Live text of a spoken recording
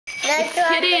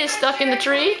kitty is stuck in the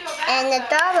tree. And the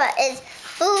Dora is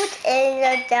food in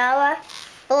the Dora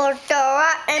for Dora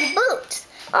and Boots.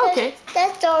 Okay.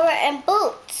 That's Dora and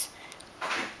Boots.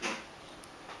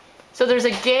 So there's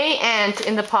a gay ant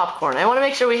in the popcorn. I want to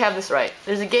make sure we have this right.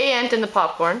 There's a gay ant in the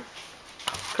popcorn,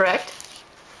 correct?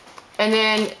 And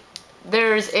then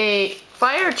there's a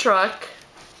fire truck,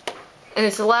 and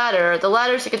it's a ladder. The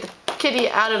ladder is to get the kitty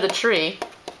out of the tree.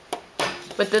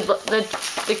 But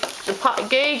the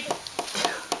gay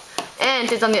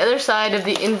ant is on the other side of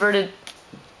the inverted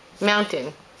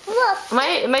mountain. Look.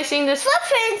 Am I seeing this?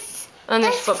 Footprints. On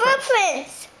this That's footprint.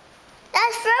 footprints.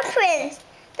 That's footprints.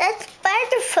 That's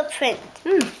spider footprint.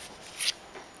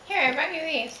 Here, I brought you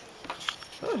these.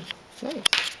 Nice.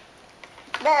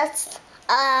 That's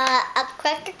a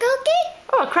cracker cookie.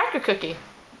 Oh, a cracker cookie.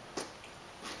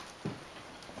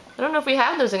 I don't know if we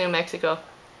have those in New Mexico.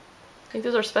 I think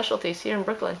those are specialties here in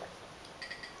Brooklyn.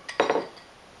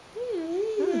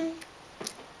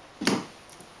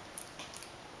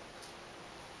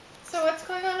 So what's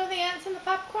going on with the ants and the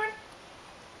popcorn?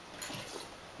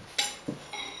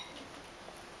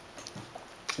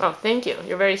 Oh, thank you.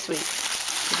 You're very sweet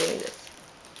for doing this.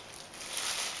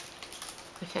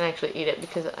 I can't actually eat it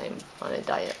because I'm on a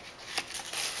diet.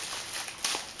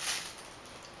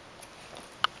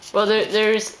 Well,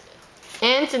 there's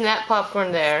ants in that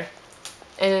popcorn there,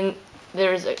 and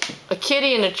there's a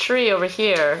kitty in a tree over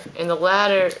here, and the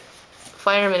ladder,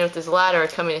 firemen with his ladder are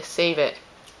coming to save it.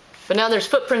 But now there's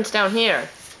footprints down here.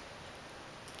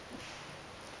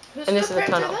 Whose And this is a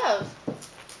footprints tunnel. are those?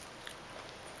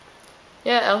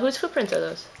 Yeah, Elle, whose footprints are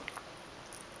those?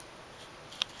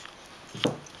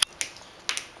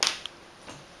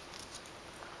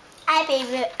 I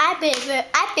beaver. That's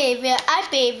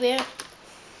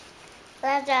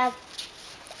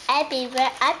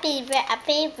a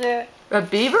beaver. A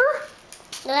beaver?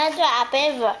 That's a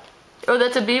beaver. Oh,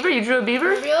 that's a beaver? You drew a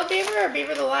beaver? A real beaver or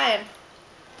Beaver the lion?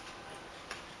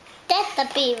 That's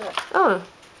a beaver. Oh.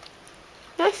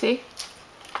 Yeah, I see.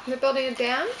 They're building a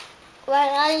dam?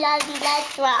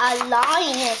 That's what a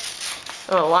lion is.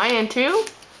 Oh, a lion too?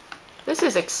 This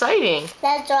is exciting.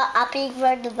 That's what a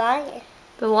beaver the lion.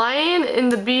 The lion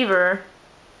and the beaver.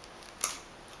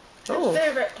 Their Oh.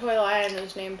 favorite toy lion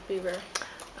is named Beaver.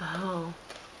 Oh.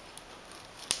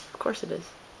 Of course it is.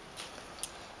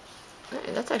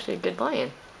 Hey, that's actually a good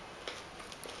lion.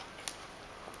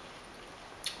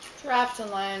 Giraffes and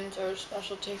lions are a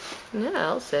specialty. Yeah,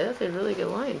 I'll say that's a really good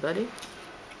lion, buddy.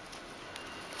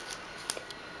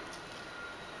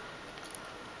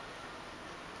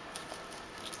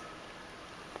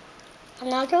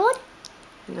 Another one?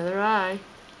 Another eye.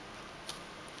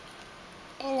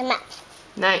 And the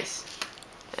mouth. Nice.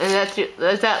 And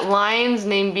is that lion's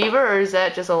named Beaver, or is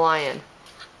that just a lion?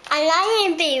 A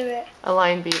lion beaver. A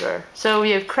lion beaver. So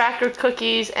we have cracker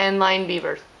cookies and lion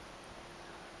beavers.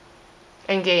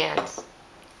 And gay ants.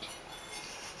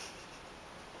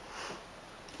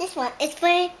 This one is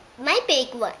for my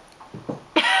big one.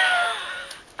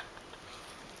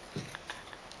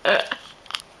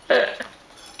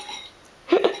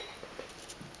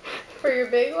 For your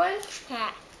big one?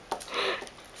 Yeah.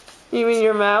 You mean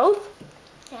your mouth?